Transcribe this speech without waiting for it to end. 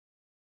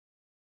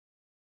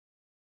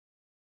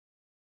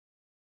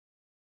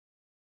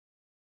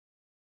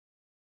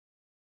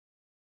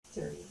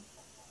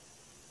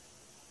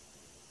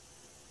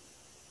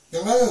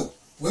Hello,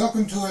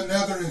 welcome to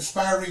another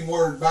Inspiring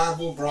Word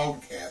Bible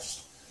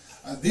broadcast.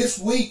 This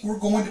week we're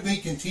going to be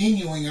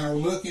continuing our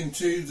look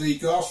into the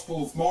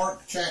Gospel of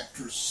Mark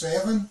chapter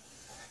 7,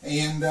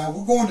 and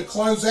we're going to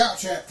close out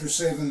chapter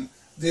 7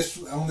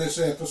 on this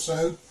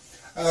episode.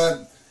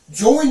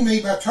 Join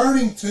me by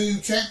turning to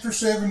chapter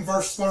 7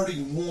 verse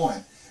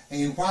 31,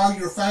 and while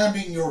you're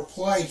finding your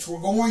place, we're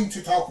going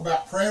to talk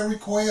about prayer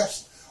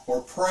requests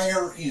or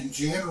prayer in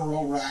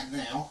general right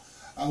now.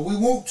 We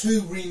want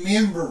to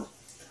remember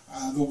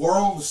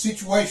the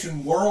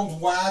situation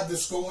worldwide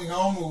that's going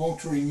on. We want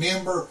to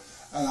remember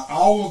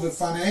all of the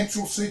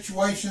financial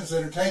situations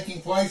that are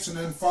taking place and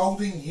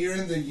unfolding here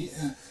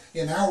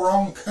in our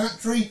own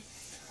country.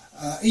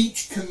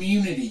 Each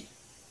community,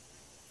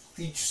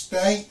 each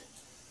state,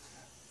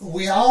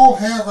 we all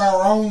have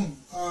our own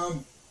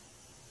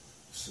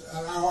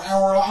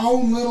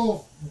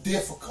little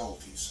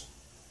difficulties,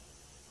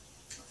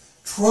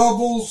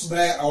 troubles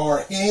that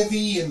are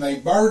heavy and they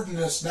burden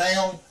us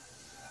down.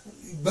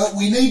 But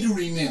we need to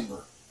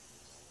remember,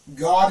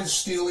 God is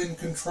still in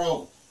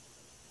control.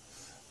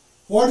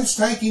 What is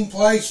taking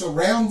place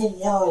around the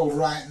world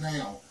right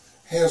now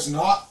has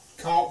not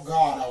caught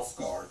God off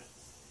guard.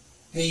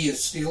 He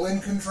is still in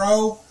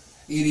control.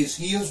 It is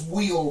His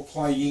will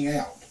playing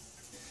out.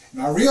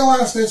 And I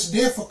realize that's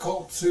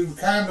difficult to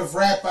kind of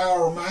wrap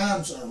our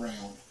minds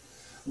around,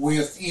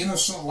 with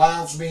innocent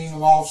lives being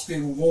lost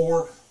in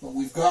war, but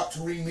we've got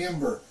to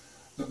remember,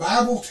 the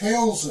Bible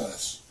tells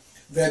us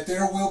that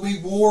there will be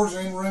wars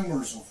and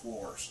rumors of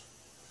wars.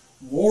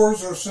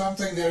 Wars are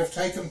something that have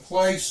taken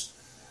place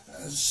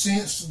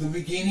since the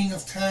beginning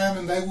of time,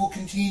 and they will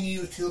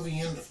continue till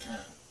the end of time.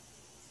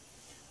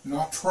 I'm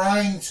not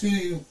trying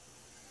to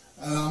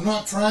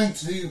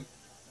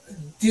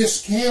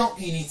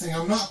discount anything.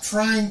 I'm not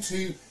trying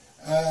to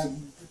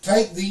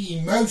take the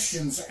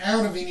emotions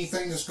out of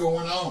anything that's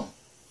going on.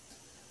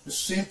 It's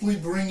simply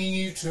bringing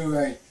you to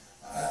a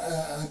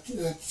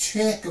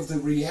check of the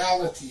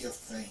reality of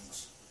things.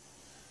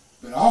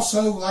 But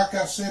also, like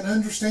I said,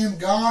 understand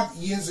God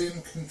is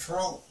in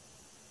control.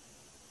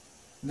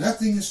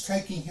 Nothing is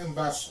taking Him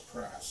by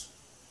surprise.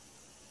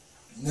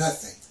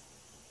 Nothing.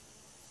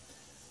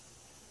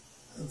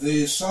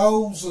 The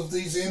souls of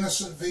these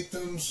innocent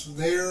victims,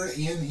 they're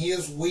in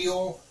His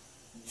will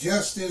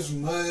just as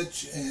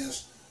much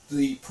as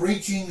the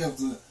preaching of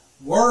the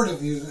Word of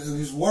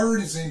His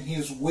Word is in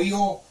His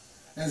will,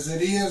 as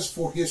it is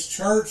for His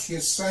church,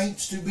 His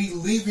saints, to be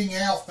living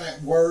out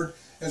that Word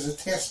as a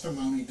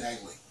testimony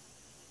daily.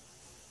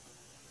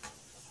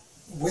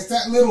 With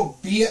that little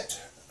bit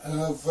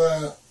of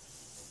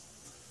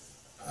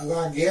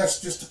I guess,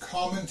 just a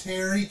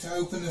commentary to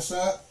open us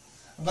up,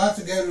 I'd like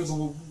to go to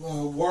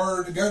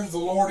the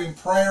Lord in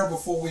prayer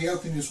before we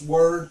open His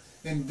Word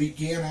and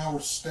begin our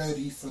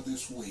study for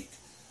this week.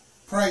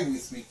 Pray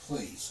with me,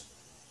 please.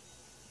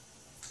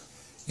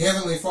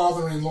 Heavenly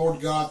Father and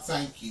Lord God,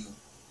 thank you.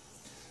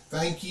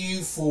 Thank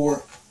you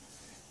for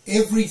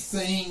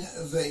everything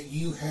that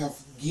you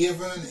have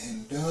given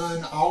and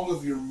done, all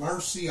of your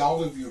mercy,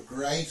 all of your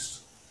grace.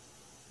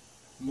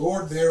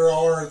 Lord, there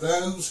are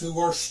those who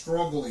are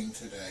struggling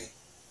today.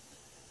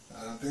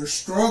 They're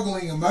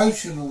struggling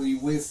emotionally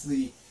with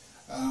the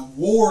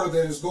war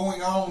that is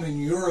going on in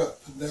Europe.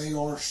 They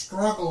are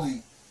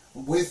struggling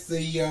with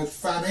the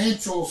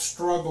financial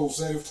struggles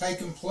that have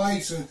taken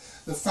place and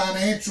the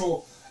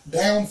financial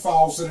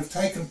downfalls that have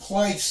taken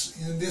place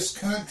in this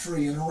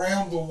country and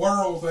around the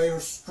world. They are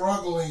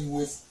struggling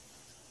with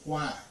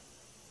why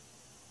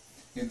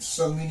in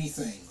so many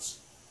things.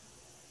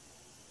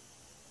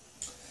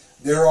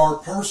 There are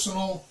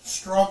personal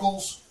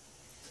struggles,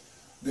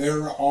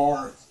 there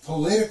are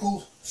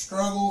political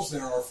struggles,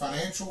 there are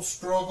financial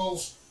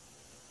struggles.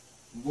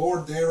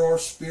 Lord, there are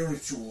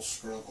spiritual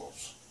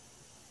struggles.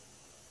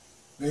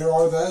 There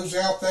are those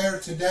out there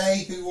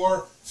today who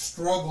are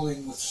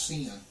struggling with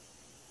sin.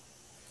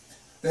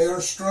 They are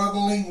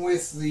struggling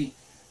with the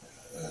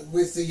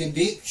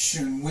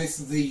addiction, with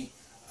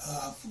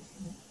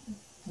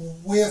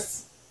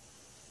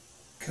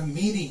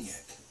committing it.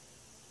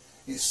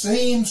 It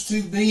seems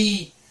to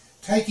be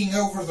taking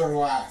over their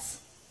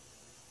life.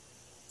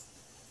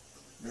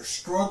 They're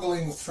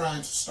struggling with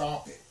trying to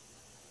stop it.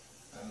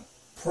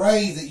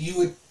 Pray that you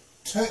would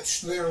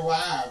touch their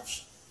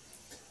lives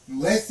and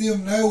let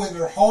them know in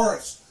their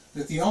hearts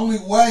that the only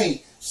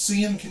way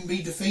sin can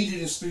be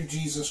defeated is through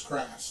Jesus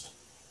Christ.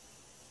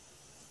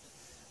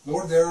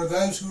 Lord, there are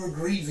those who are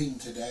grieving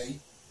today.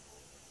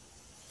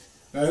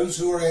 Those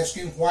who are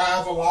asking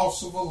why the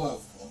loss of a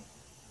loved one.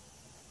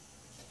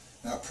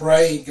 I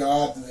pray,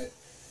 God, that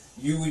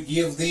you would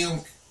give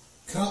them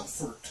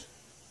comfort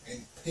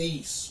and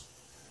peace,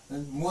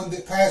 and one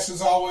that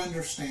passes all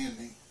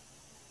understanding.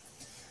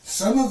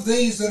 Some of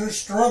these that are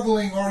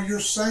struggling are your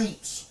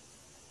saints.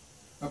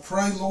 I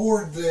pray,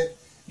 Lord, that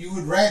you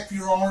would wrap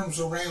your arms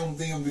around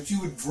them, that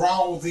you would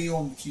draw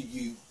them to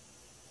you,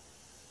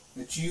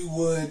 that you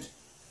would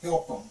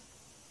help them.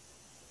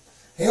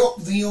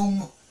 Help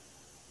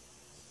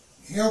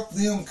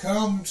them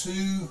come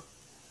to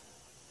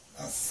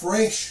a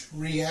fresh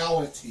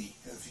reality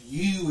of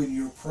you and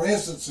your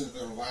presence in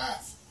their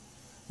life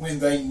when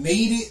they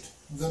need it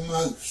the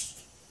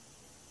most.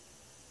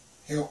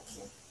 Help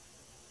them.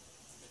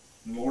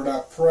 And Lord,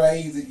 I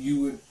pray that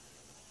you would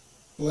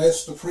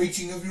bless the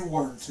preaching of your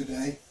word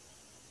today.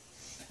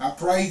 I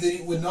pray that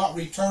it would not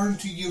return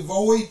to you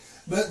void,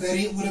 but that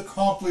it would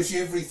accomplish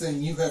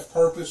everything you have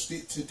purposed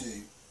it to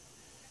do.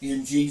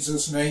 In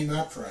Jesus' name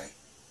I pray.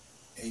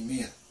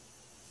 Amen.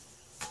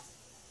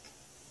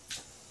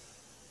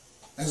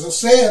 As I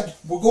said,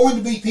 we're going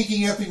to be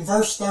picking up in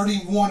verse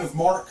 31 of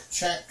Mark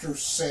chapter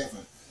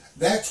 7.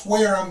 That's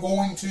where I'm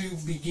going to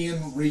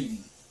begin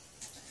reading.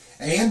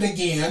 And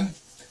again,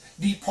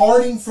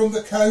 departing from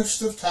the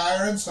coast of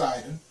Tyre and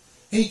Sidon,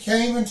 he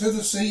came into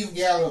the Sea of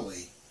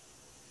Galilee,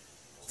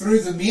 through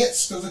the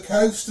midst of the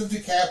coast of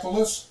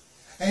Decapolis,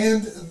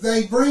 and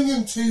they bring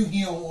unto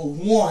him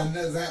one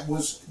that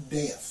was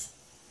deaf,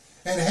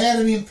 and had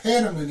an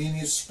impediment in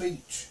his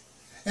speech.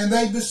 And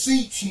they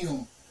beseech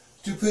him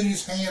to put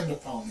his hand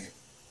upon him.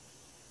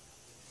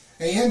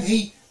 And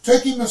he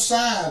took him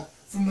aside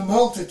from the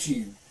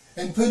multitude,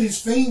 and put his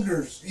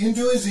fingers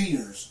into his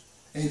ears,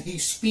 and he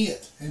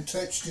spit and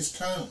touched his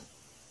tongue.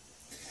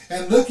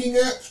 And looking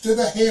up to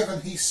the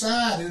heaven, he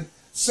sighed and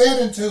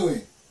said unto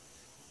him,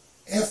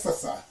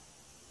 Ephphatha,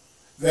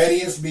 that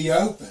is, be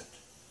opened.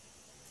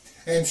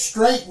 And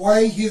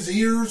straightway his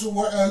ears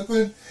were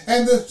opened,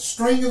 and the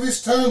string of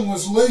his tongue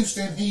was loosed,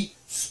 and he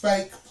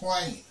spake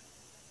plain.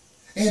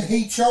 And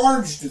he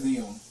charged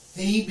them,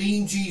 he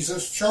being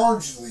Jesus,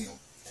 charged them,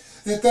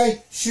 that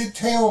they should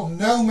tell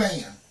no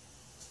man.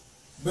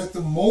 But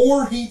the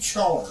more he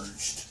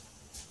charged,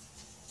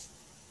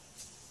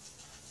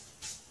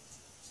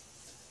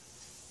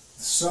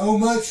 so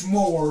much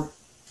more,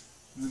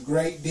 the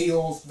great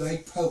deal they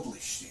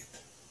published it.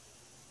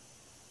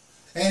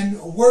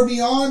 And were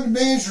beyond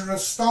measure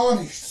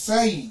astonished,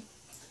 saying,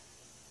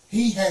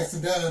 He hath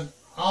done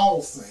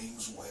all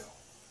things well.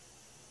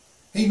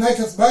 He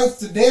maketh both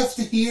the deaf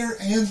to hear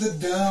and the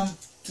dumb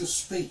to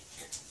speak.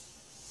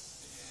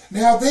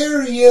 Now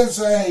there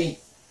is a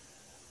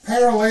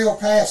parallel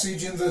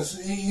passage in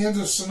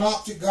the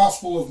Synoptic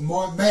Gospel of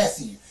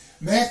Matthew.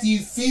 Matthew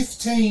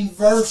 15,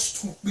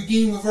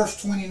 beginning with verse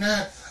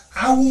 29.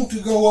 I want to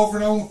go over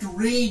and I want to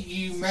read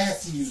you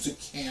Matthew's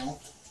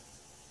account.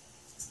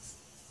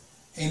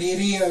 And it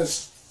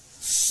is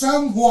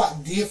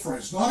somewhat different.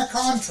 It's not a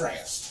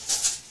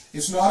contrast.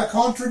 It's not a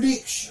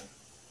contradiction.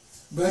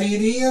 But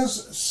it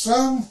is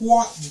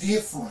somewhat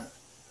different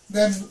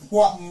than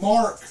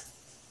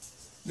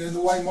than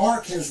the way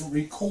Mark has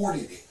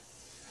recorded it.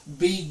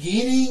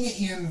 Beginning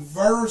in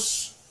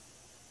verse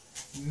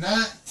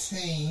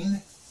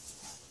 19,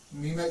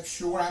 let me make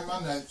sure I have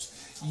my notes.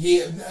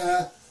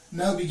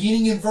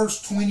 Beginning in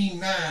verse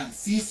 29,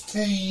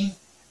 15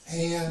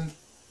 and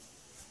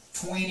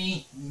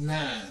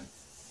 29.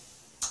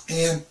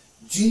 And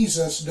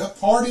Jesus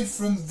departed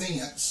from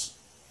thence,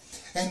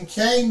 and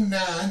came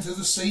nigh unto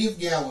the Sea of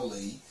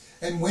Galilee,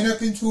 and went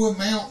up into a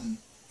mountain,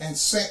 and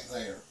sat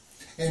there.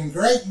 And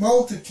great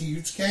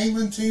multitudes came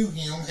unto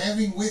him,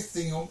 having with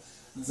them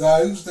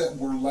those that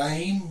were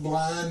lame,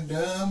 blind,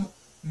 dumb,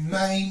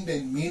 maimed,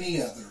 and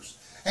many others,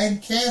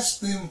 and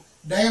cast them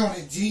down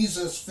at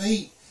Jesus'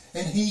 feet,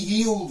 and he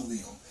healed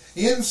them,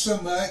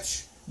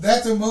 insomuch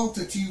that the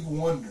multitude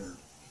wondered.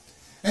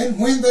 And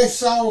when they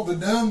saw the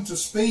dumb to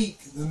speak,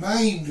 the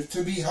maimed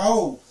to be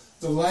whole,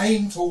 the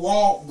lame to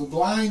walk, the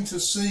blind to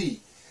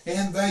see,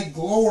 and they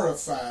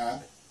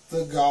glorified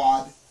the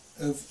God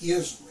of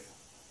Israel.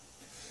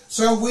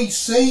 So we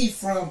see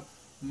from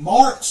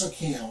Mark's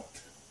account,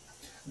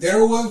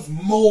 there was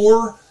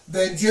more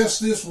than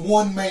just this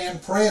one man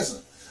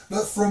present.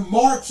 But from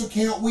Mark's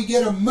account, we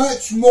get a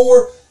much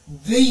more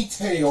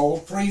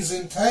detailed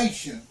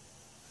presentation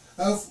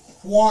of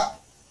what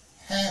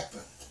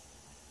happened.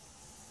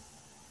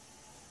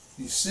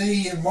 You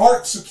see, in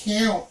Mark's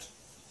account,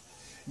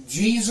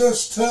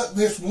 Jesus took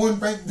this one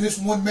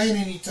man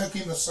and he took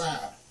him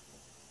aside.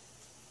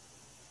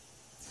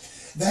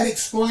 That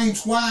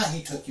explains why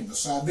he took him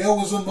aside. There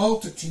was a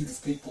multitude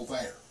of people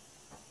there.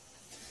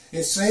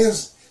 It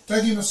says,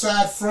 took him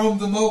aside from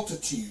the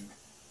multitude,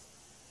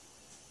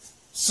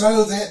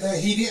 so that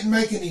he didn't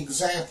make an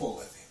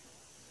example of him.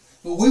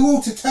 But we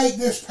want to take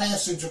this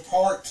passage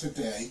apart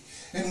today,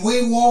 and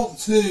we want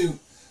to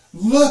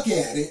look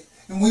at it,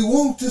 and we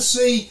want to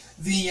see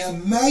the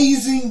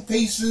amazing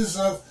pieces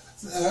of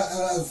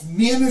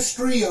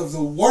ministry, of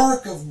the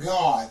work of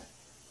God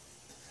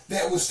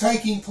that was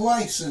taking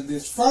place in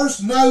this.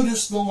 First,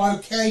 notice the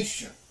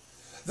location.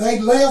 They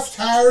left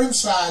Tyre and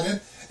Sidon,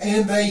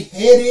 and they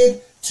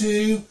headed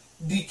to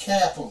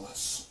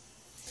Decapolis.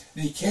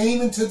 He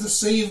came into the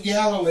Sea of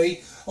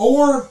Galilee,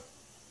 or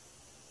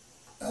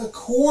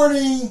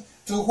according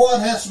to what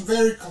has some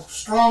very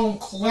strong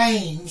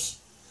claims,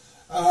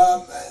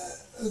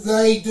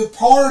 they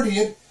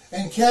departed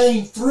and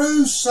came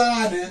through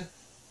Sidon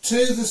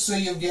to the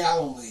Sea of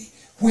Galilee.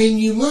 When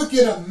you look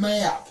at a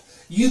map,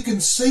 you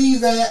can see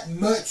that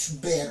much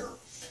better.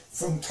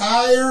 From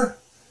Tyre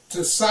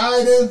to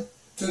Sidon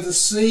to the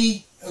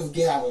Sea of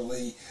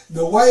Galilee.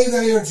 The way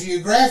they are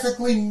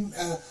geographically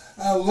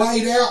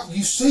laid out,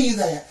 you see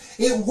that.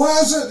 It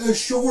wasn't a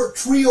short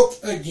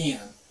trip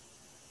again.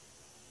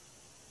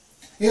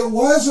 It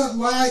wasn't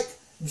like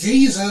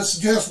Jesus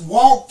just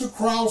walked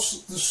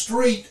across the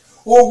street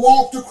or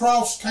walked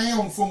across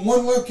town from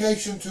one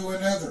location to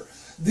another.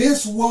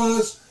 This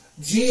was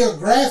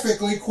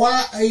geographically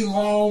quite a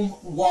long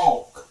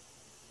walk.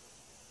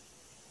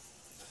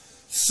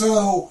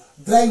 So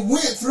they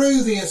went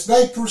through this.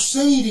 They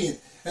proceeded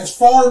as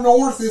far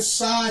north as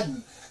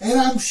Sidon. And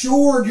I'm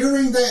sure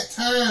during that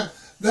time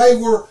they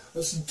were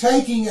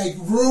taking a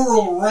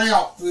rural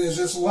route as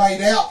it's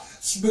laid out,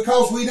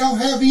 because we don't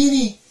have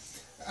any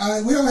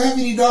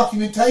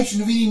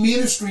documentation of any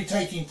ministry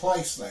taking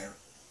place there.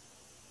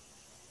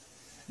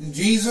 And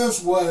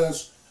Jesus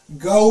was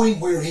going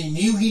where he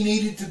knew he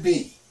needed to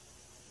be,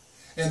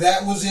 and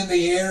that was in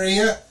the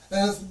area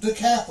of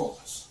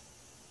Decapolis.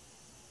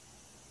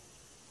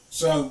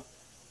 So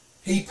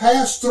he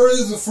passed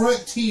through the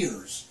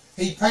frontiers.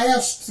 He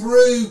passed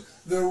through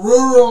the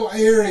rural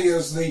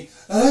areas, the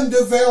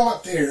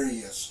undeveloped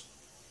areas,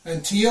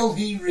 until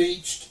he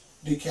reached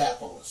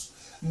Decapolis.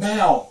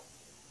 Now,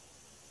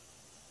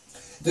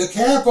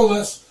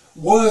 Decapolis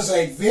was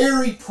a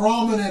very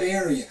prominent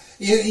area.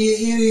 It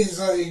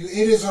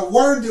is a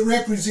word that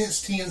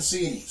represents 10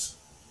 cities.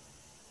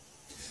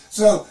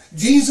 So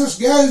Jesus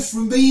goes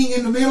from being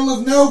in the middle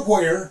of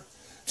nowhere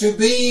to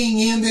being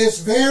in this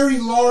very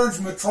large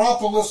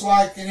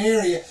metropolis-like an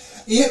area.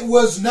 It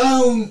was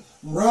known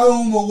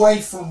Rome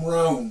away from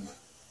Rome.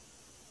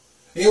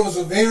 It was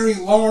a very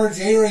large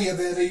area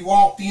that he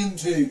walked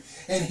into.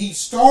 And he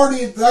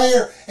started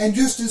there, and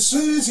just as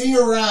soon as he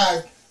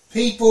arrived,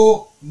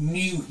 people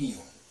knew him.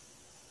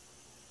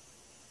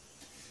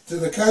 To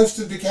the coast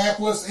of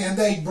Decapolis, and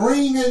they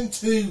bring him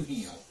to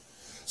him.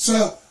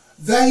 So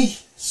they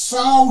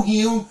saw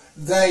him,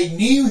 they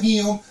knew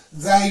him,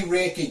 they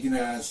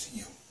recognized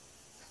him.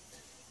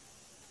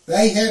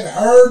 They had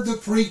heard the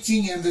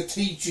preaching and the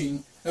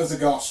teaching of the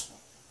gospel.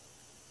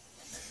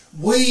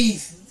 We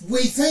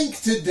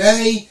think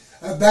today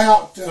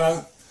about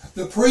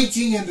the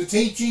preaching and the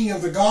teaching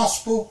of the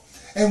gospel,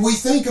 and we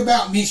think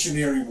about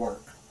missionary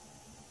work.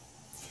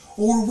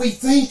 Or we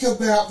think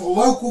about the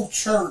local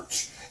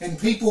church and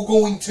people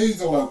going to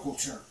the local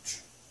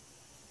church.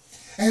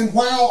 And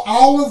while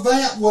all of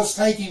that was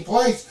taking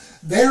place,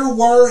 there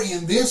were,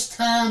 in this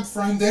time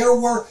frame, there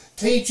were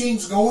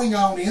teachings going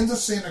on in the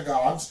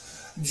synagogues.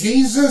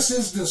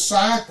 Jesus'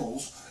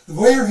 disciples,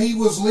 where he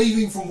was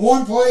leaving from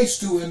one place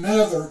to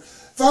another,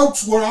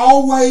 folks were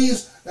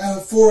always,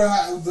 for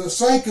the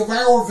sake of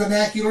our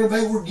vernacular,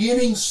 they were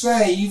getting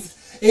saved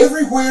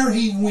everywhere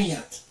he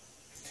went.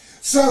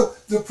 So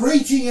the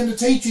preaching and the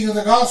teaching of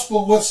the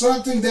gospel was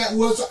something that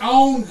was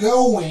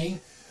ongoing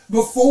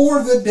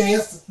before the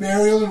death,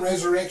 burial, and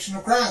resurrection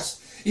of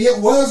Christ. It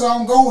was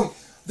ongoing.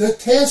 The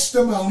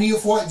testimony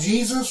of what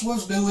Jesus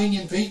was doing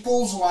in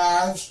people's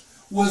lives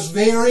was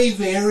very,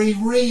 very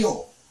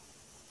real.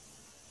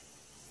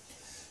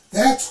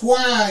 That's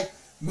why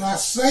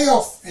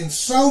myself and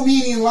so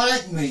many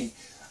like me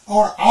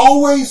are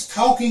always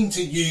talking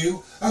to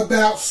you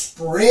about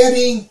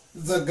spreading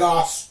the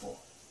gospel.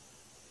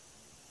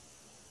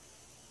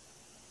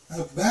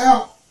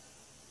 About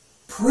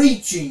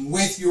preaching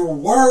with your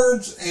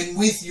words and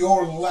with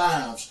your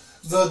lives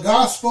the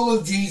gospel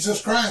of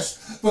Jesus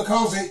Christ,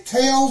 because it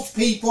tells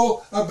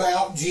people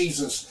about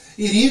Jesus.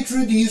 It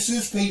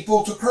introduces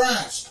people to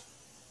Christ.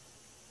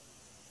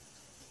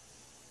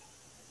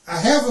 I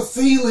have a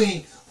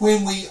feeling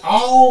when we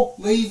all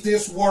leave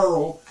this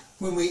world,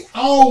 and we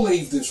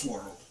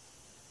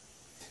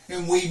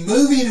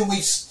move in and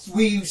we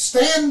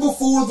stand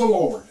before the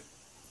Lord,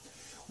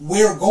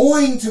 we're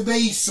going to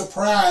be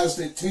surprised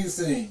at two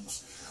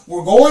things.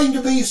 We're going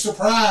to be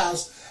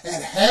surprised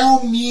at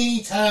how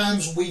many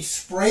times we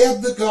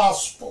spread the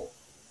gospel.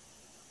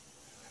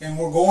 And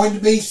we're going to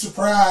be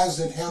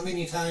surprised at how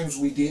many times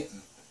we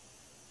didn't.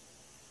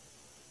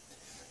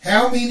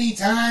 How many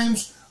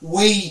times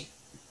we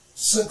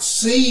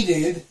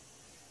succeeded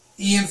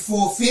in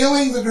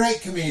fulfilling the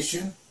Great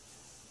Commission,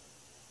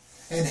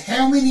 and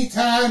how many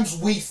times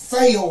we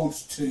failed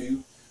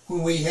to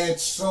when we had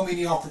so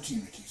many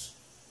opportunities.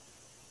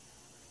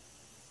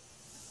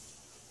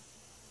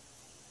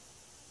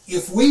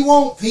 If we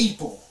want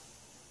people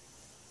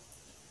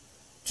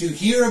to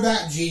hear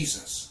about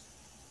Jesus,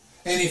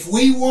 and if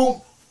we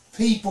want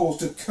people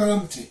to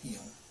come to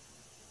him,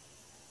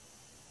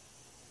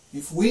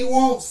 if we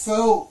want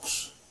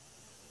folks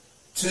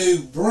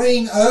to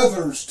bring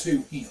others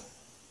to him,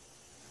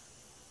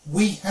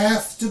 we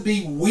have to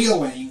be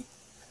willing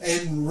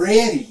and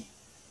ready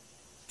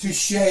to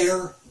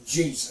share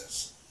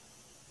Jesus.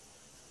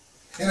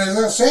 And as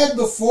I said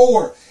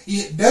before,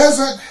 it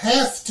doesn't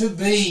have to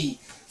be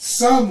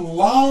some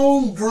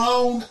long,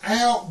 drawn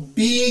out,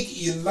 big,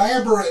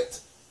 elaborate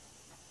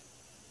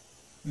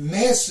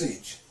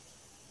message.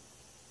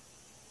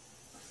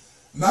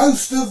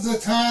 Most of the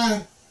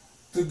time,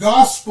 the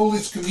gospel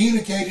is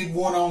communicated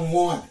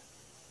one-on-one.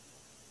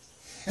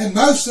 And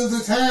most of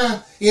the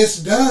time, it's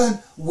done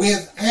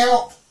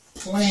without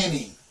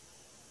planning.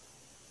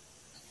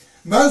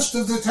 Most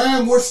of the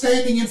time, we're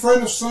standing in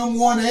front of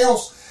someone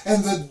else,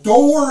 and the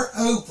door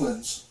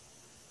opens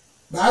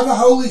by the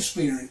Holy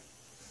Spirit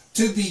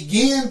to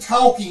begin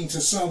talking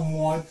to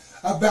someone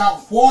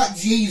about what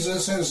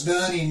Jesus has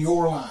done in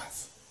your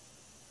life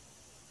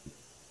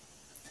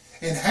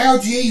and how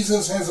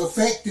Jesus has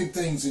affected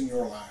things in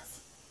your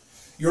life.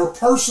 Your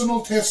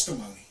personal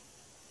testimony,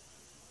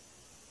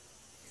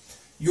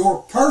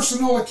 your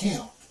personal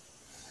account,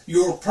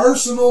 your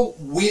personal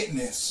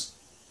witness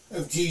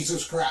of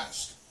Jesus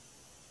Christ.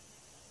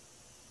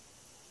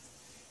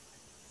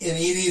 And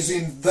it is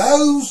in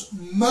those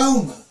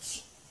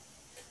moments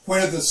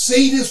where the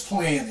seed is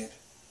planted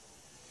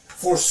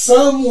for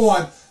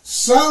someone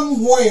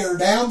somewhere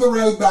down the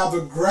road, by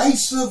the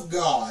grace of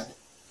God,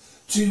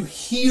 to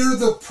hear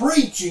the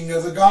preaching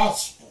of the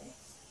gospel.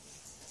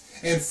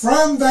 And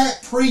from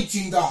that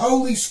preaching, the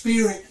Holy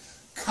Spirit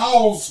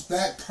calls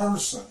that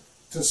person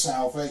to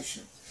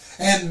salvation.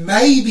 And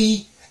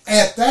maybe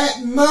at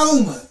that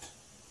moment,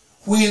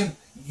 when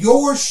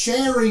you're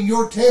sharing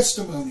your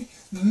testimony,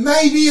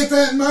 maybe at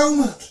that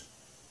moment,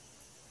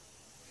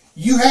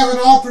 you have an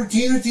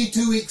opportunity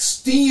to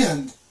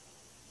extend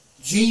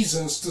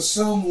Jesus to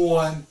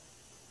someone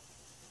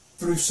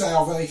through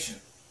salvation.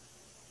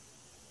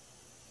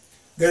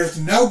 There's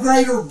no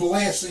greater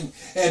blessing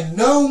and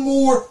no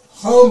more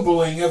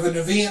humbling of an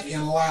event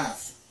in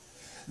life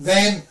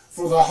than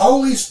for the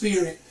Holy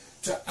Spirit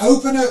to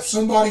open up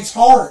somebody's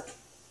heart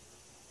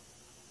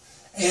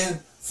and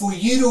for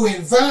you to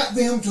invite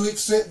them to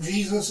accept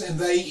Jesus and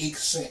they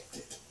accept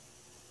it.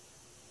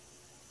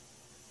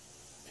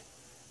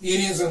 It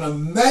is an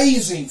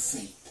amazing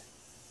feat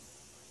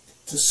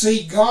to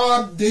see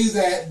God do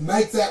that,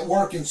 make that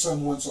work in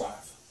someone's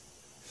life,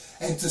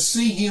 and to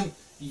see Him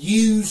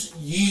use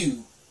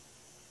you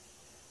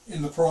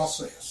in the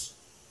process.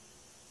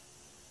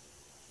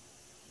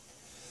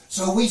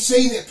 So we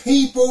see that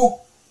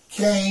people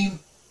came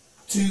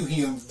to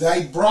Him.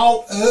 They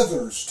brought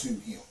others to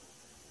Him.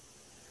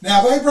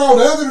 Now, they brought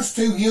others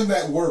to Him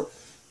that were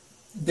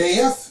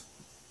deaf,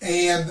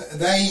 and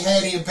they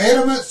had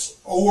impediments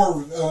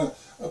or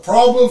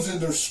problems in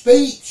their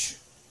speech,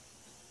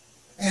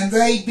 and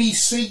they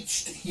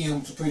beseeched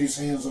Him to put His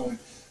hands on him.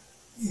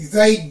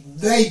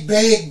 They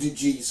begged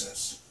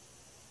Jesus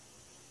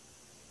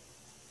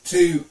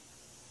to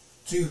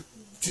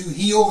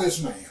heal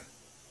this man.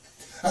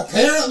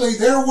 Apparently,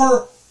 there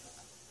were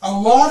a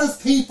lot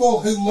of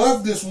people who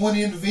loved this one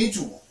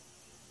individual,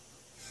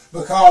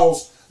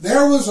 because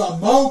there was a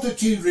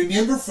multitude.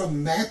 Remember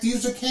from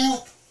Matthew's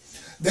account,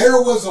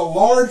 there was a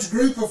large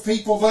group of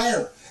people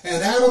there.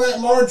 And out of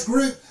that large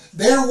group,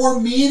 there were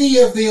many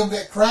of them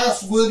that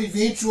Christ would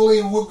eventually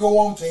and would go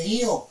on to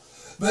heal.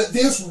 But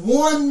this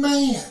one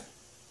man,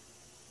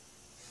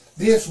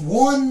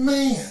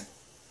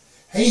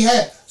 he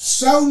had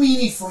so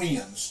many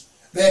friends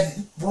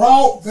that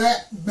brought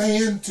that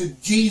man to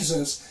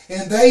Jesus,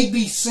 and they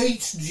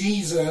beseeched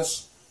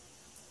Jesus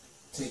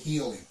to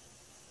heal him.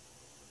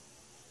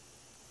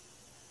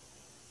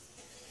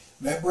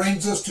 That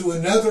brings us to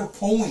another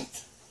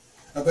point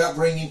about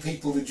bringing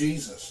people to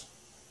Jesus.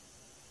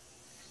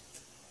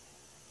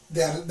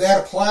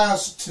 That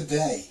applies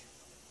today.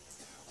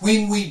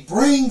 When we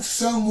bring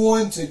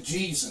someone to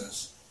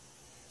Jesus,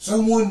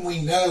 someone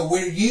we know,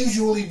 we're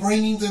usually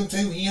bringing them to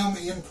Him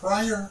in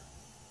prayer.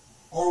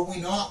 Are we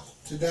not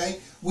today?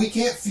 We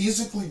can't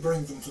physically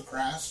bring them to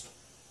Christ,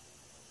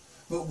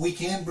 but we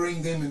can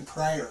bring them in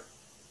prayer.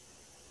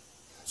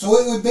 So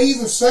it would be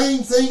the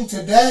same thing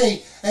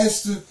today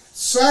as to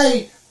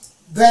say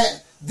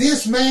that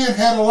this man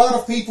had a lot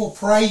of people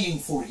praying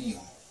for him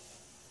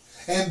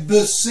and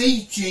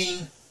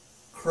beseeching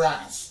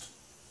Christ.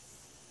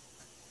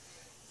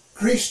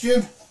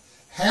 Christian,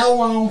 how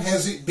long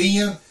has it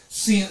been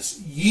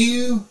since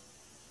you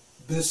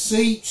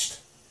beseeched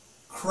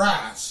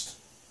Christ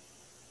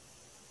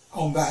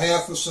on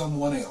behalf of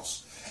someone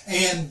else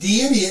and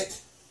did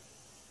it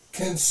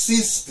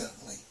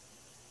consistently?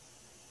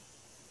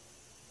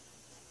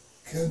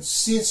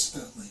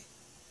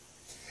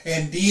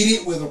 And did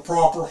it with a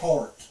proper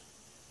heart.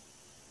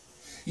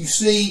 You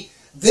see,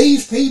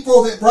 these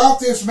people that brought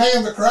this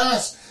man to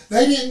Christ,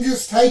 they didn't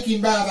just take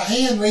him by the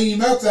hand, lead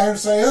him up there and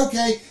say,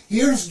 okay,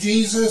 here's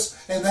Jesus,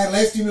 and they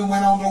left him and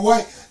went on their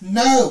way.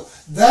 No,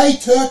 they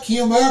took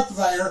him up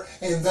there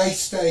and they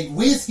stayed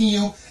with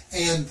him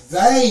and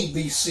they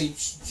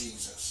beseeched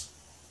Jesus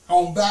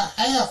on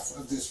behalf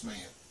of this man.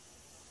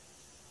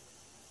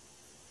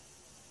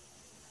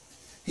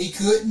 He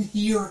couldn't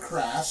hear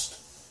Christ.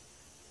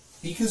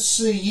 He could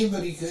see him,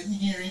 but he couldn't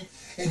hear him,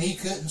 and he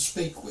couldn't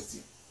speak with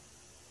him.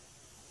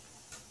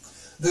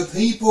 The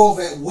people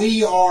that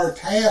we are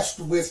tasked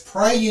with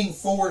praying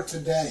for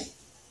today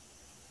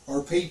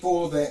are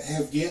people that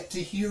have yet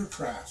to hear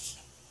Christ.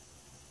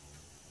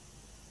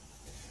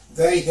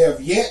 They have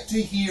yet to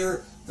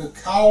hear the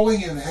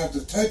calling and have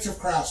the touch of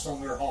Christ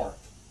on their heart.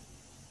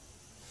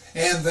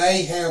 And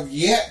they have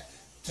yet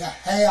to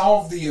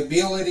have the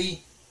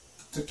ability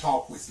to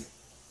talk with Him.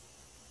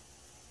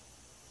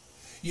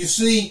 You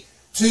see,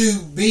 to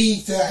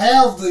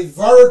have the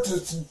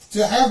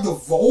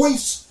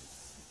voice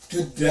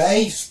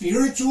today,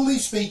 spiritually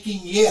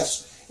speaking,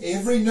 yes,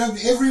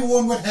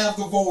 everyone would have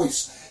the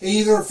voice,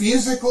 either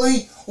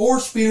physically or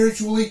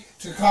spiritually,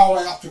 to call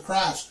out to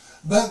Christ.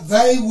 But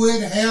they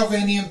would have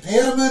an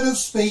impediment of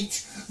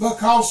speech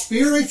because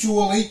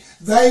spiritually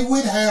they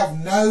would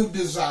have no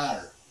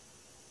desire.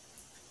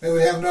 They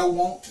would have no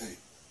want to.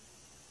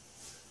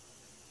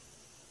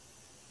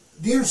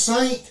 Dear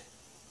saint,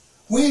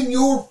 when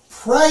you're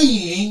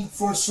praying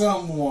for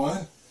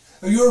someone,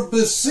 or you're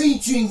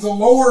beseeching the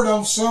Lord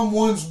on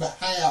someone's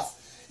behalf,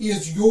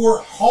 is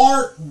your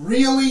heart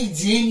really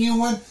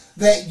genuine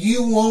that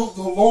you want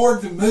the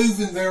Lord to move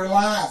in their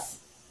life?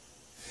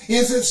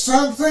 Is it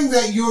something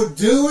that you're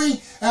doing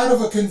out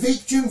of a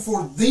conviction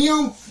for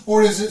them,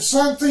 or is it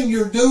something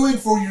you're doing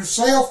for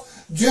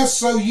yourself just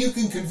so you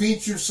can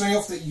convince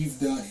yourself that you've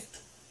done it?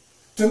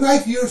 To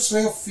make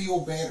yourself feel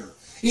better.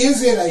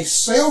 Is it a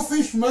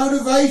selfish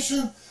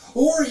motivation,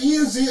 or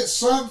is it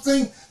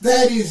something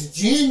that is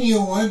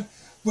genuine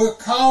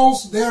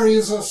because there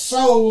is a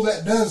soul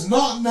that does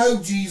not know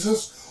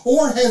Jesus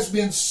or has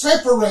been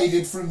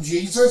separated from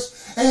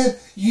Jesus, and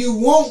you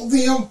want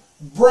them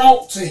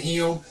brought to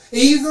Him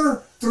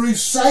either through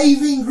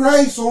saving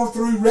grace or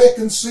through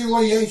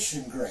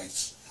reconciliation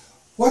grace?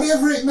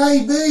 Whatever it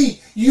may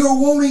be, you're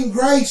wanting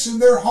grace in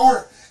their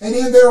heart and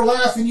in their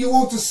life, and you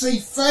want to see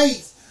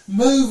faith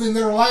move in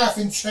their life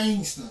and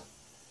change them.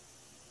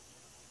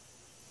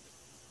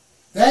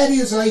 That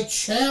is a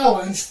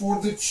challenge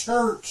for the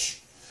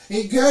church.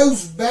 It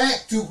goes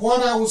back to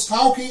what I was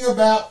talking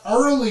about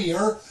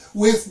earlier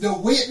with the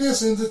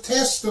witness and the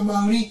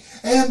testimony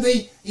and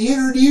the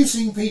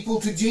introducing people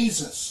to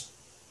Jesus.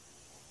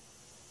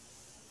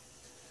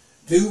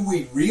 Do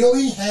we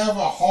really have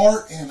a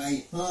heart and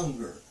a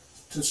hunger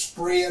to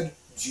spread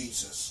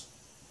Jesus?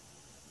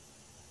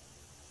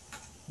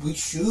 We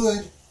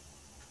should.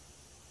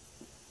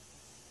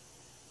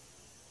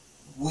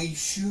 We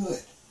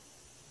should.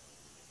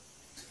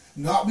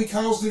 Not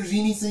because there's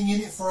anything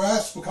in it for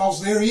us, because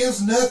there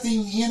is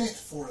nothing in it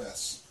for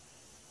us.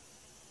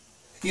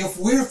 If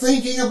we're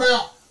thinking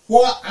about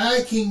what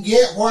I can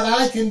get, what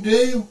I can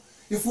do,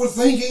 if we're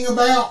thinking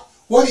about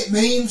what it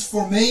means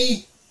for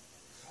me,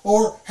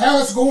 or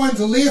how it's going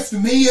to lift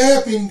me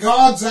up in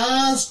God's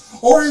eyes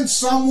or in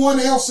someone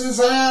else's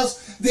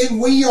eyes, then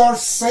we are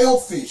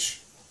selfish.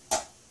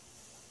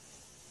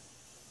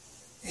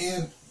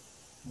 And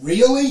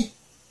really,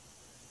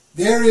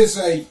 there is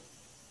a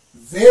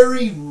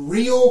very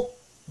real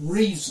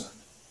reason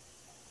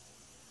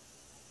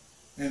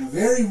and a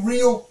very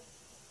real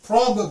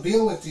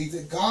probability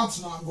that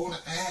God's not going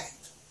to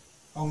act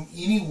on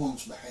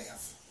anyone's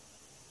behalf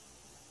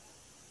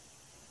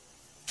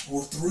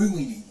or through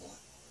anyone,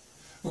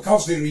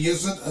 because there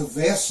isn't a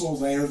vessel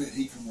there that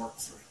He can work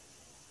through.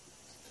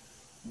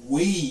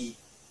 We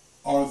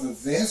are the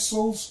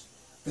vessels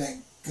that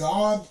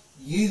God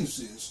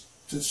uses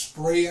to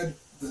spread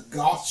the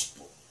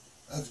gospel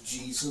of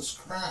Jesus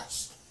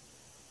Christ.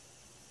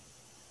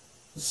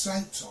 The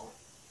saints are.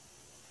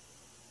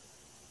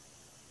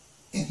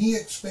 And He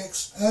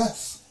expects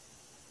us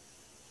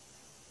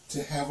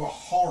to have a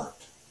heart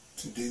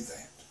to do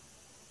that.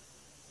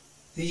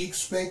 He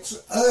expects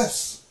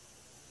us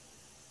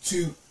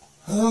to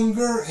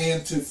hunger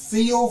and to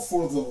feel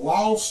for the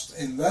lost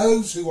and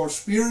those who are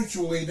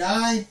spiritually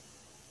dying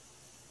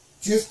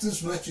just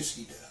as much as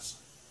He does.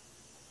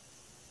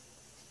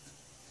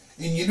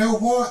 And you know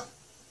what?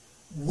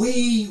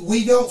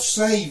 We don't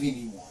save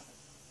anyone.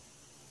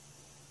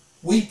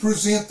 We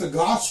present the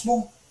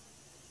gospel.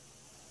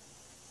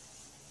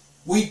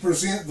 We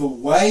present the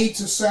way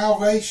to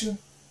salvation.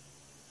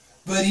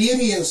 But it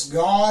is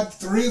God,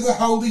 through the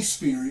Holy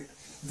Spirit,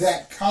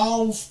 that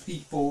calls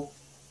people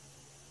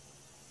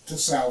to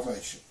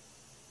salvation.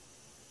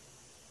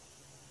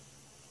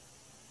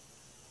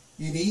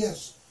 It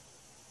is.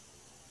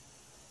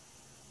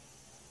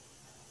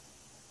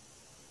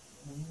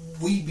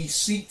 We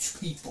beseech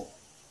people.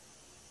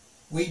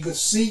 We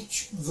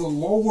beseech the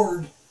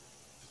Lord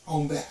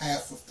on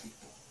behalf of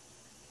people.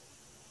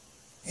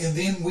 And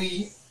then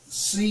we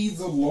see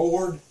the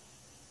Lord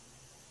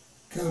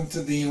come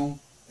to them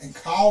and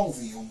call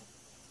them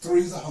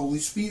through the Holy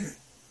Spirit.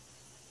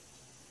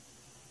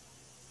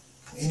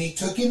 And He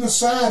took him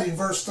aside in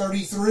verse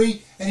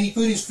 33, and He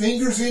put His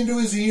fingers into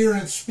his ear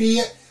and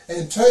spit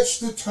and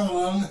touched the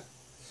tongue.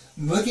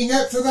 And looking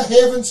up to the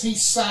heavens, He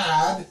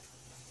sighed,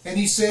 and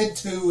He said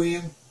to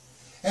him,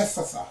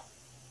 Ephphatha,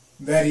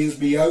 that is,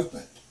 be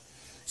opened.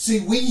 See,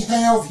 we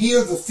have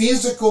here the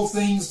physical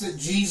things that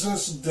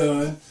Jesus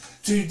done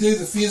to do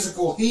the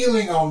physical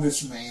healing on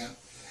this man.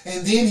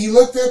 And then He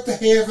looked up to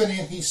heaven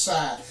and He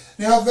sighed.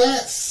 Now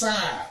that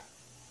sigh,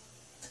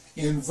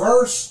 in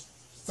verse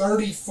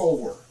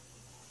 34,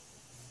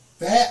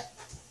 that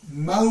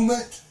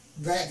moment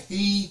that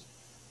He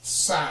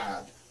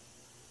sighed,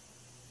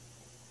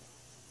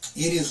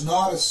 it is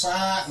not a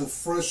sigh of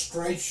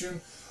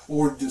frustration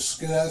or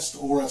disgust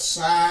or a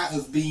sigh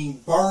of being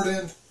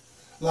burdened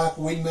like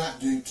we might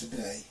do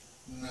today.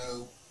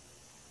 No.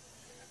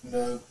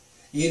 No,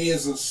 it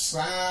is a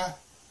sigh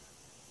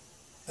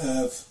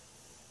of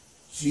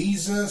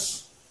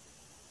Jesus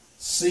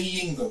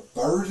seeing the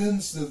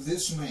burdens of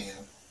this man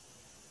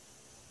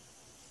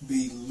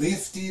be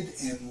lifted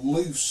and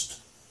loosed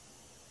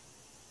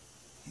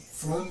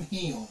from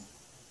him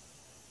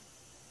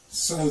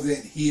so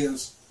that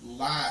his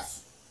life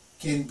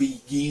can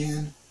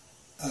begin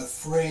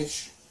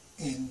afresh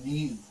and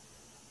new.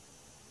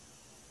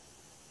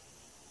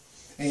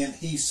 And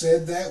he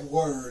said that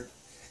word,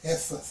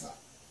 Ephphatha.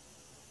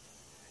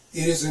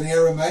 It is an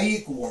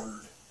Aramaic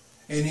word,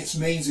 and it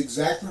means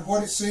exactly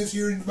what it says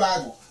here in the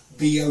Bible,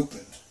 be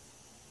opened.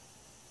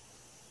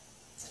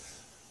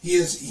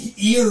 His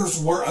ears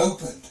were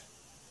opened.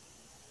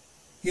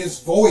 His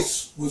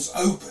voice was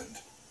opened.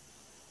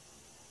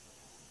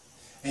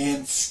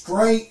 And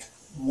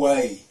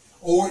straightway,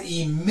 or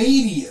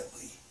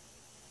immediately,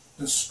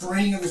 the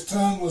string of his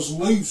tongue was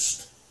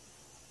loosed,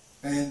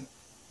 and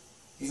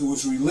it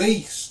was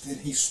released, and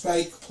he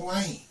spake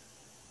plain.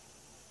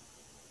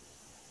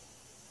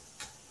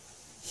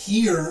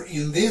 Here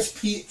in this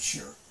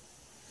picture,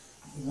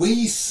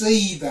 we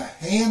see the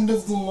hand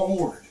of the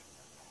Lord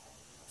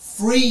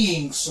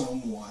freeing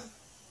someone,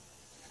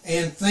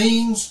 and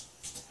things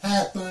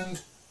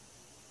happened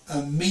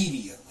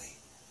immediately.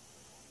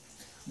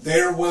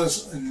 There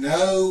was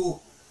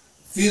no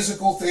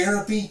physical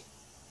therapy.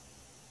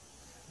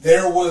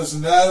 There was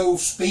no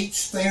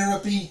speech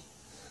therapy.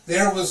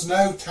 There was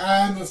no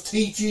time of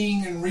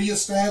teaching and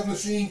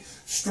reestablishing,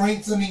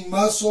 strengthening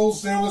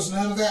muscles. There was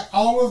none of that.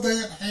 All of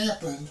that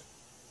happened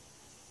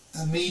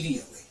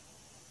immediately.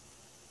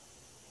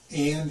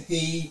 And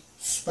he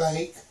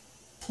spake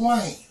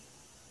plain.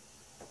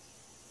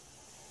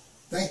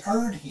 They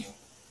heard him.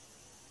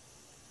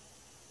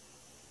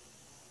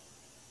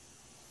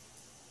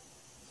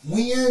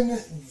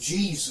 When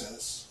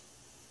Jesus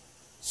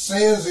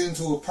says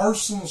into a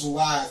person's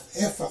life,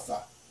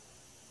 Ephphatha,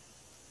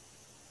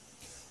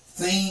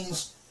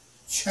 things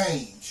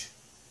change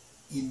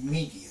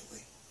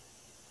immediately.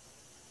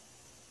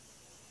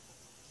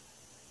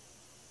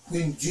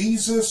 When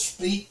Jesus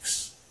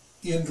speaks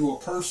into a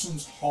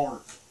person's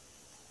heart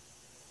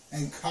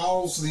and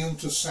calls them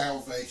to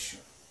salvation,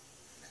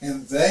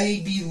 and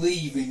they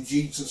believe in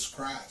Jesus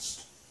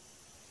Christ,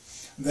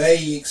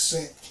 they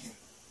accept him.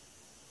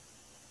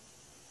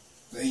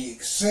 They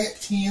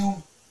accept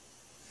him,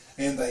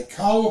 and they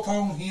call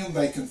upon him.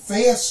 They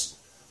confess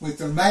with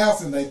their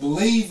mouth, and they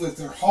believe with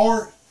their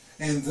heart,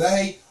 and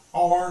they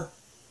are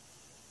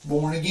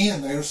born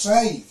again. They are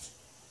saved.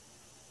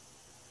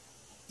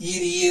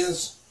 It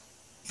is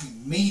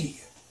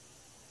immediate.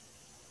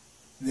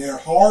 Their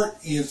heart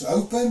is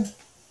opened,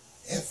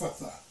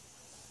 Ephphatha.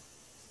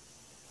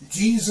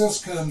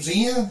 Jesus comes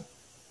in,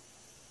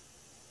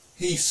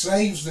 he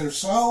saves their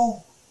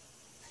soul,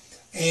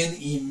 and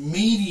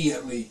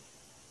immediately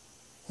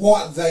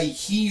what they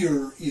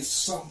hear is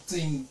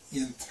something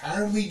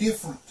entirely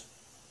different.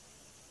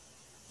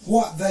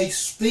 What they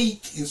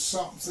speak is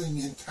something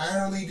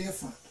entirely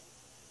different.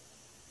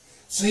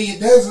 See,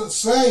 it doesn't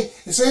say,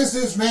 it says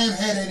this man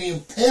had an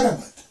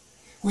impediment,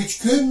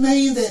 which could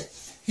mean that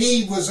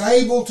he was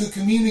able to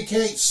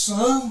communicate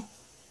some,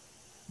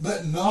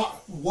 but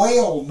not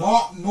well,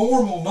 not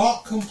normal,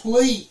 not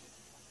complete,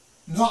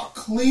 not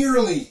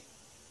clearly.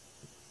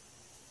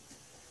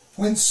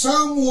 When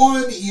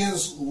someone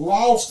is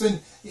lost, and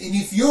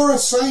if you're a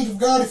saint of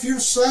God, if you're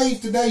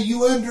saved today,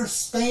 you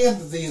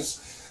understand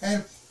this.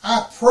 And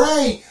I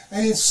pray,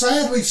 and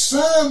sadly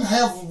some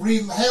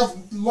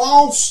have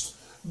lost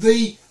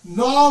the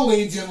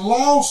knowledge and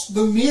lost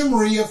the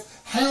memory of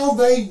how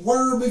they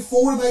were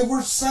before they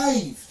were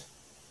saved.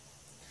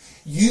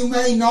 You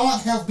may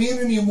not have been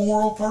an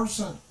immoral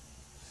person.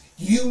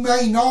 You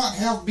may not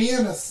have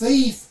been a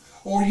thief,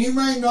 or you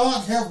may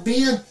not have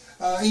been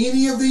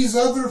any of these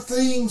other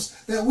things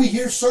that we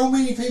hear so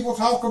many people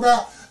talk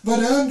about. But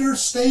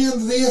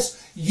understand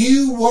this,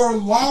 you were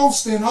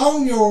lost and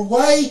on your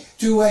way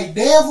to a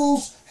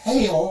devil's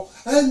hell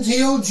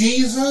until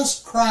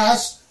Jesus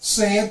Christ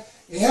said,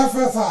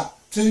 Ephphatha,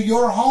 to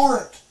your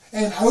heart,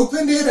 and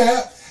opened it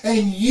up,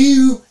 and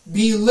you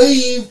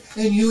believed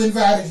and you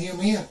invited him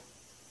in.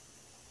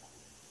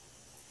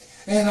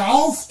 And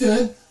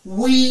often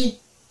we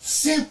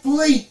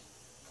simply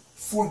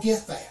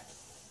forget that.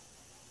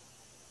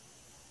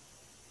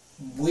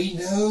 We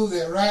know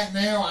that right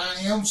now I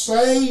am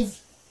saved.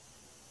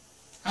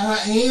 I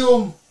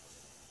am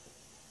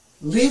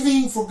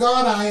living for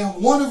God. I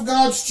am one of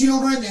God's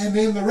children, and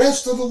then the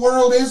rest of the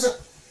world isn't.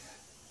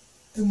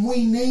 Then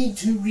we need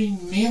to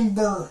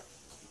remember,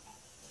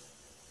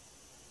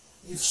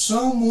 if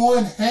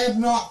someone had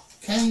not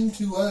came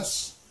to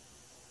us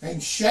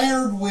and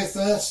shared with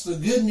us the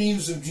good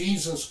news of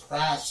Jesus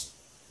Christ,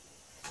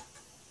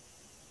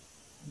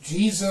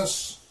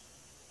 Jesus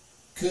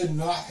could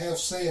not have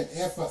said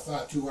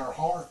Ephphatha to our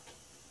heart,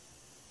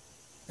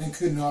 and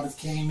could not have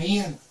came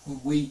in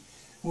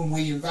when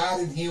we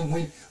invited him,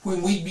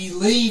 when we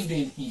believed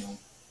in him.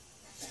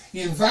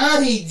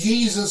 Inviting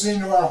Jesus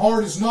into our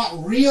heart is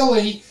not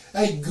really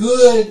a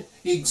good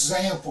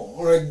example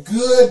or a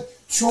good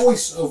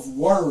choice of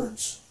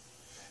words,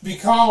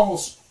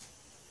 because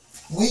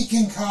we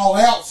can call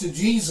out to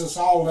Jesus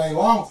all day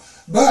long,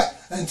 but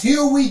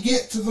until we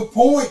get to the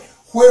point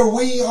where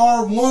we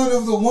are one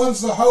of the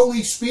ones the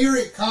Holy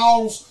Spirit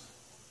calls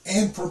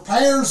and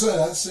prepares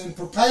us and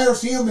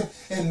prepares Him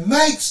and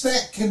makes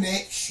that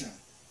connection,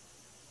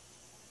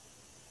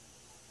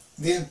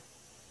 then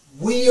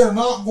we are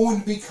not going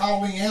to be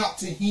calling out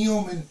to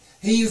Him, and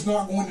He is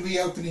not going to be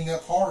opening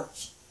up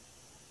hearts.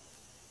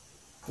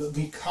 But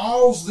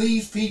because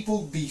these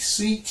people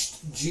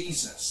beseeched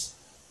Jesus,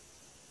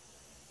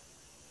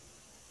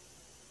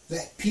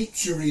 that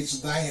picture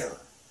is there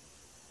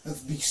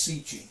of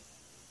beseeching.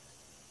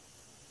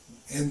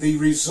 And the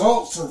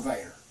results are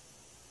there.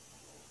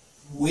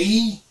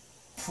 We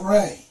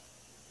pray.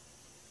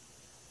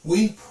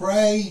 We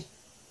pray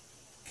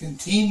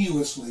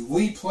continuously.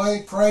 We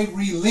pray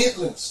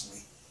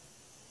relentlessly.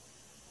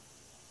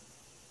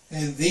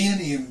 And then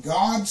in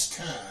God's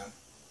time,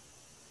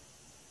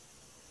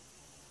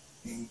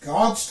 in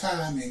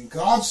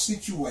God's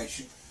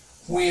situation,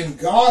 when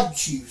God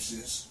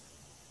chooses,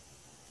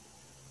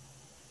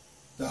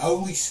 the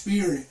Holy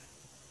Spirit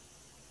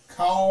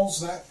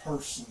calls that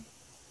person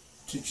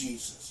to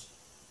Jesus.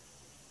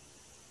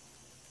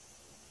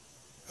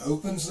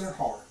 Opens their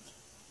heart.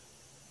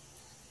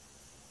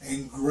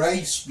 And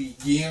grace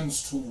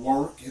begins to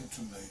work and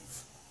to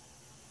move.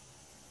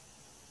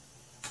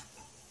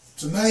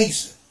 It's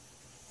amazing.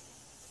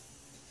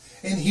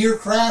 And here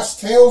Christ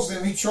tells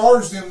them, He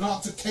charged them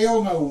not to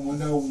tell no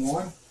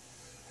one.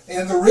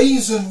 And the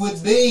reason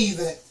would be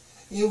that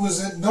it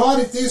was not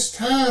at this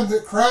time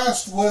that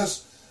Christ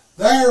was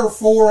there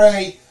for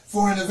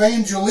an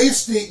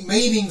evangelistic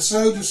meeting,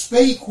 so to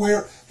speak,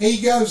 where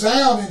He goes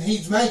out and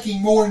He's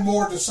making more and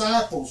more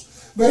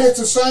disciples. But at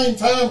the same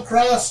time,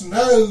 Christ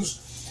knows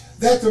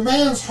that the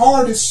man's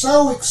heart is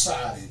so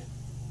excited.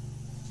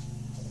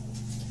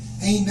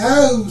 He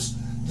knows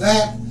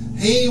that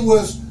he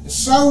was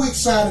so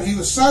excited, he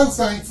was so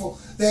thankful,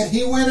 that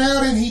he went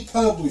out and he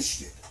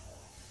published it.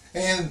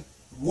 And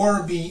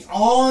were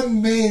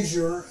beyond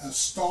measure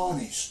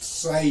astonished,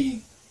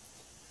 saying,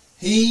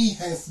 He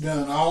hath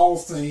done all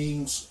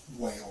things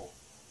well.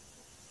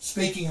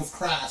 Speaking of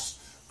Christ,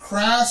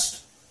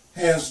 Christ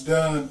has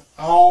done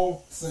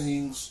all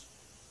things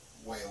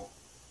well.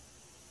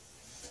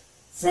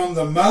 From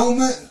the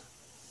moment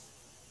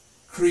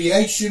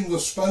creation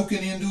was spoken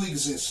into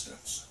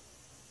existence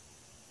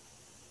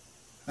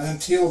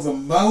until the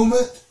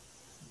moment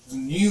the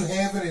new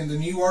heaven and the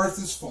new earth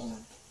is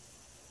formed,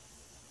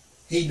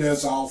 He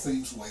does all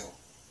things well.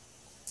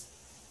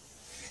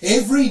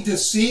 Every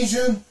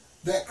decision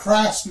that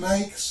Christ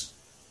makes,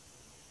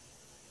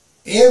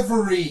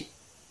 everything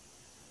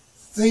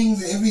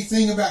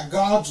about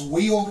God's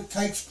will that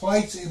takes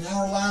place in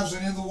our lives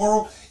and in the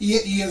world,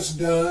 it is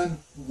done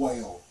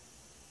well.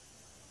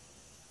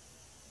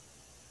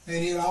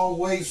 And it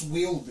always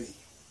will be.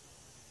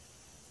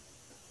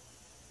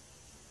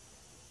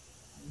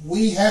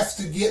 We have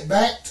to get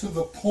back to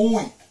the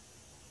point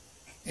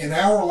in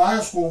our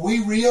lives where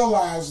we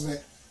realize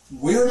that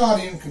we're not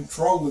in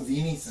control of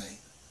anything.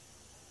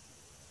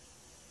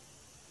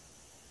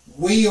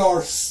 We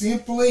are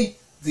simply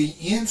the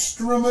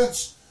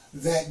instruments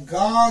that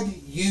God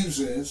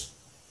uses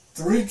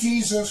through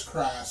Jesus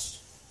Christ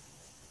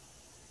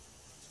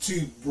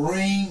to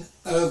bring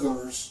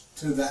others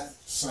to that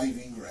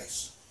saving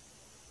grace.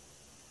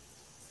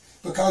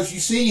 Because you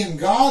see, in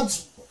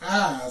God's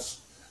eyes,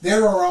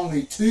 there are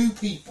only two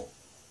people,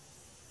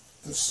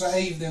 the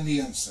saved and the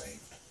unsaved.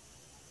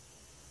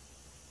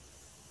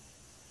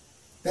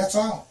 That's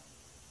all.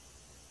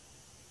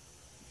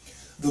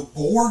 The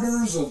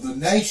borders of the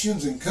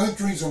nations and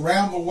countries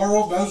around the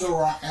world, those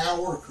are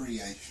our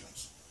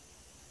creations.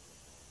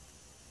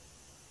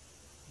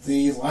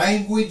 The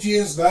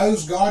languages,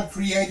 those God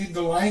created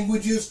the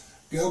languages.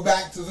 Go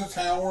back to the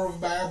Tower of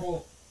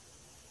Babel.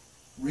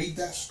 Read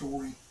that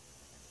story.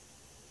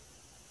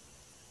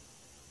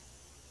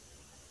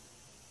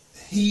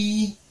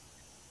 He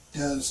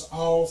does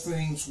all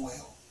things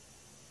well.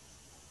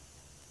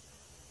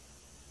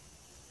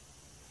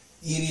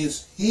 It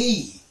is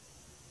He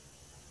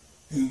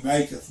who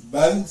maketh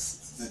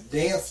both the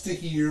deaf to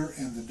hear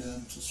and the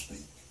dumb to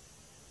speak.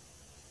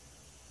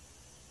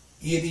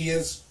 It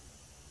is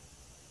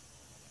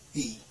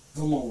He,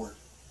 the Lord.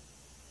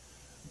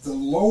 The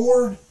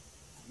Lord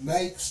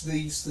makes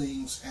these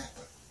things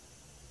happen.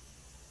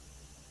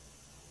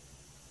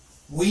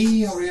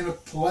 We are in a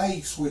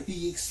place where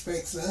He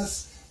expects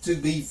us to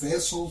be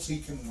vessels He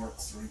can work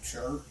through,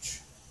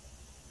 church.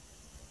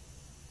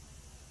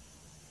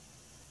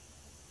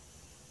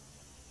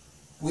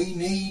 We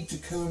need to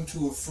come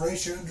to a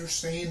fresh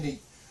understanding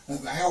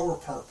of our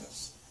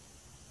purpose,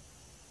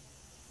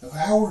 of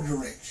our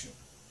direction,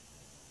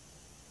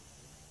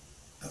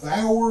 of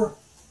our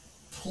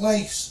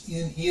place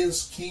in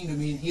His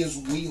kingdom, in His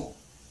will,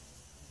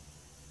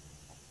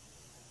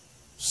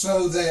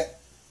 so that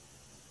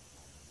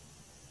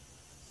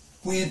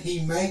when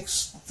He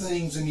makes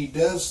things and He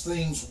does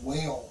things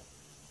well,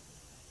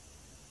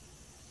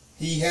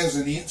 He has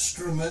an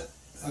instrument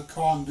a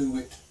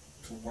conduit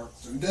to work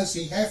through. Does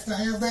he have to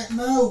have that?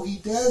 No, he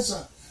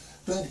doesn't.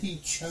 But he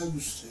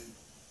chose to.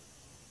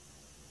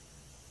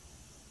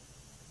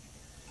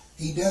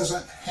 He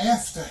doesn't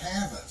have to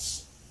have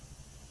us,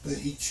 but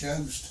he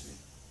chose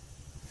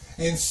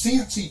to. And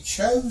since he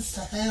chose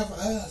to have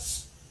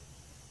us,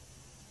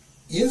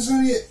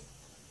 isn't it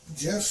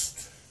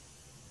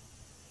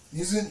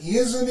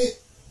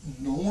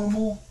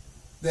normal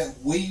that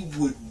we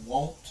would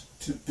want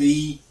to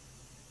be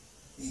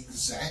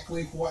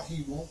exactly what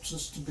he wants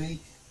us to be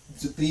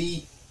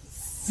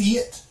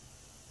fit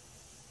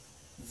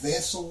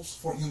vessels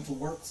for him to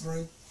work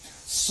through,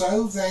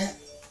 so that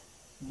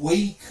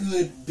we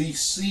could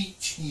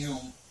beseech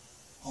him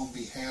on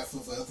behalf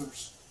of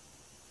others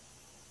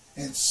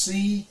and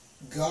see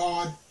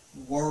God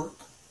work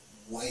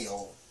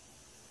well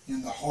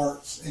in the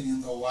hearts and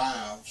in the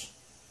lives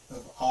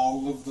of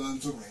all of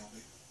those around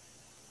him.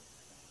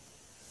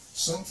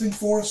 Something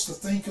for us to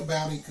think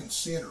about and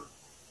consider.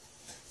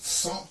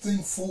 Something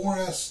for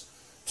us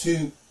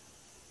to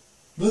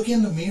look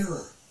in the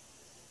mirror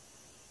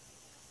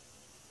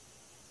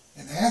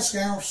and ask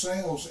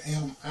ourselves,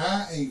 am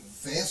I a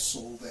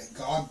vessel that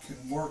God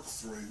can work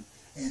through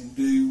and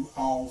do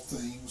all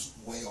things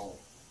well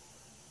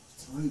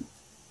through?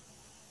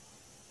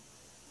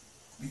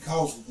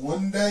 Because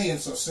one day,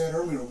 as I said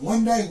earlier,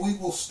 one day we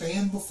will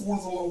stand before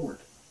the Lord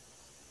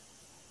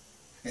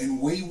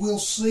and we will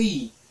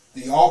see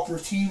the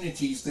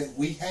opportunities that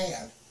we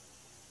had,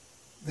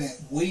 that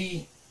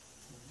we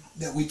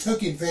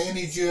took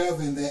advantage of,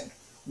 and that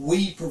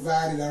we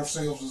provided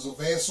ourselves as a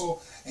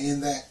vessel,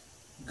 and that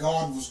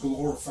God was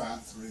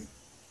glorified through.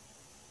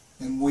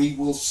 And we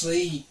will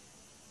see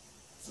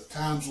the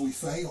times we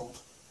failed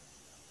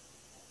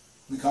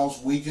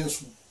because we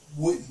just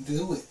wouldn't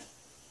do it,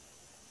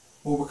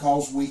 or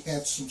because we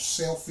had some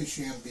selfish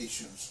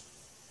ambitions,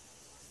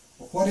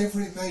 or whatever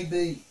it may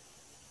be.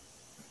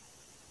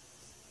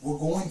 We're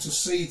going to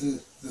see the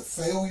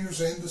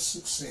failures and the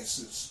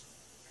successes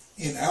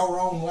in our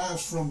own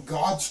lives from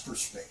God's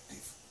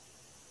perspective.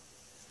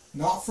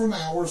 Not from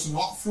ours,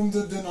 not from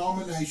the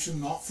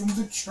denomination, not from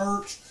the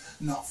church,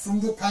 not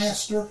from the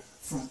pastor,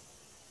 from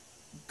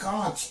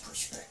God's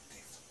perspective.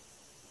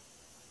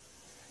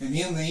 And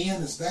in the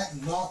end, is that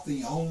not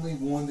the only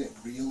one that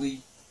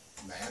really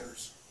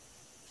matters?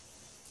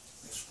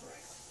 Let's pray.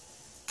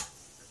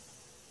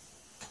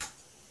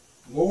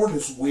 Lord,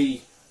 as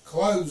we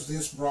close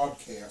this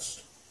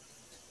broadcast,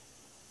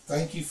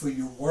 thank you for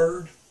your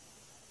word.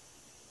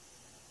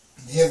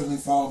 Heavenly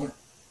Father,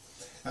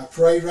 I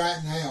pray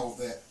right now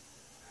that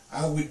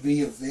I would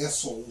be a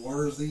vessel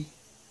worthy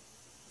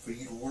for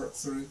you to work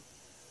through.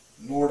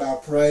 Lord, I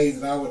pray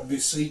that I would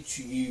beseech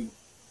you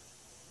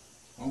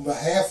on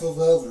behalf of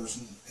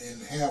others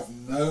and have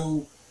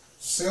no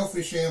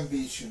selfish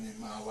ambition in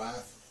my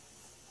life.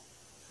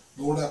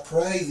 Lord, I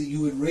pray that you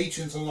would reach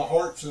into the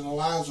hearts and the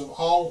lives of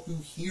all who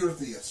hear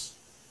this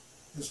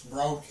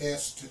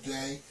broadcast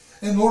today.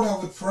 And Lord, I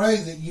would pray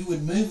that you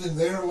would move in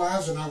their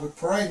lives, and I would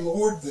pray,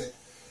 Lord, that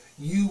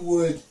you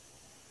would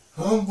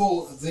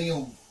humble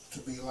them to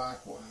be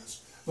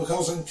likewise.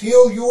 Because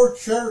until your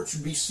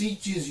church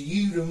beseeches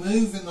you to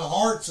move in the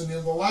hearts and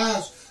in the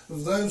lives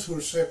of those who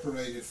are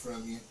separated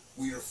from you,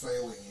 we are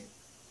failing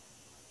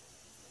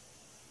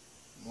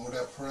you. Lord,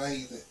 I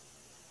pray that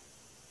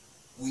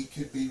we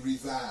could be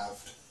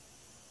revived,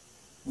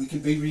 we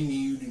could be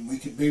renewed, and we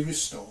could be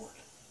restored.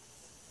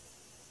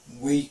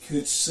 We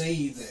could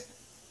see that,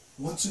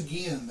 once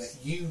again, that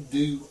you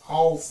do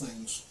all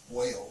things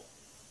well,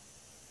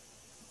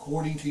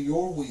 according to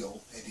your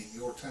will and in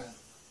your time.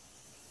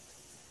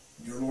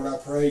 Dear Lord, I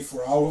pray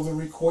for all of the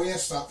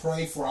requests. I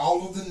pray for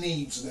all of the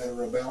needs that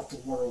are about the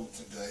world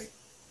today.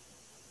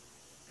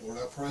 Lord,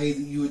 I pray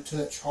that you would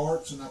touch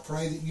hearts, and I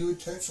pray that you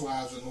would touch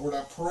lives. And Lord,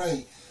 I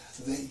pray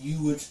that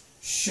you would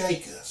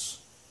shake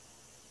us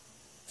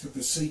to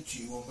beseech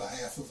you on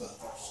behalf of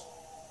others.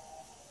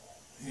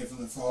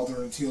 Heavenly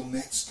Father, until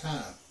next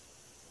time,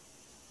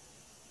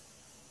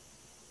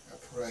 I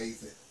pray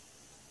that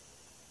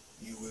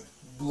you would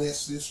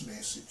bless this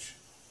message.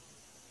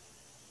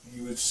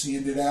 You would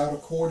send it out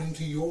according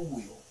to your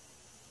will.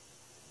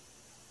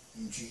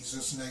 In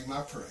Jesus' name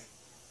I pray.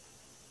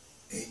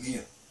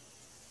 Amen.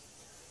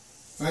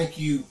 Thank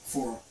you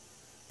for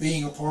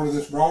being a part of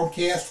this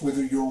broadcast,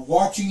 whether you're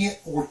watching it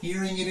or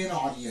hearing it in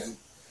audio.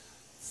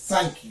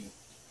 Thank you.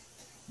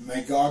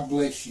 May God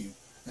bless you.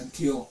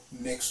 Until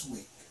next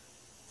week.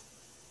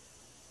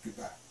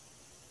 Goodbye.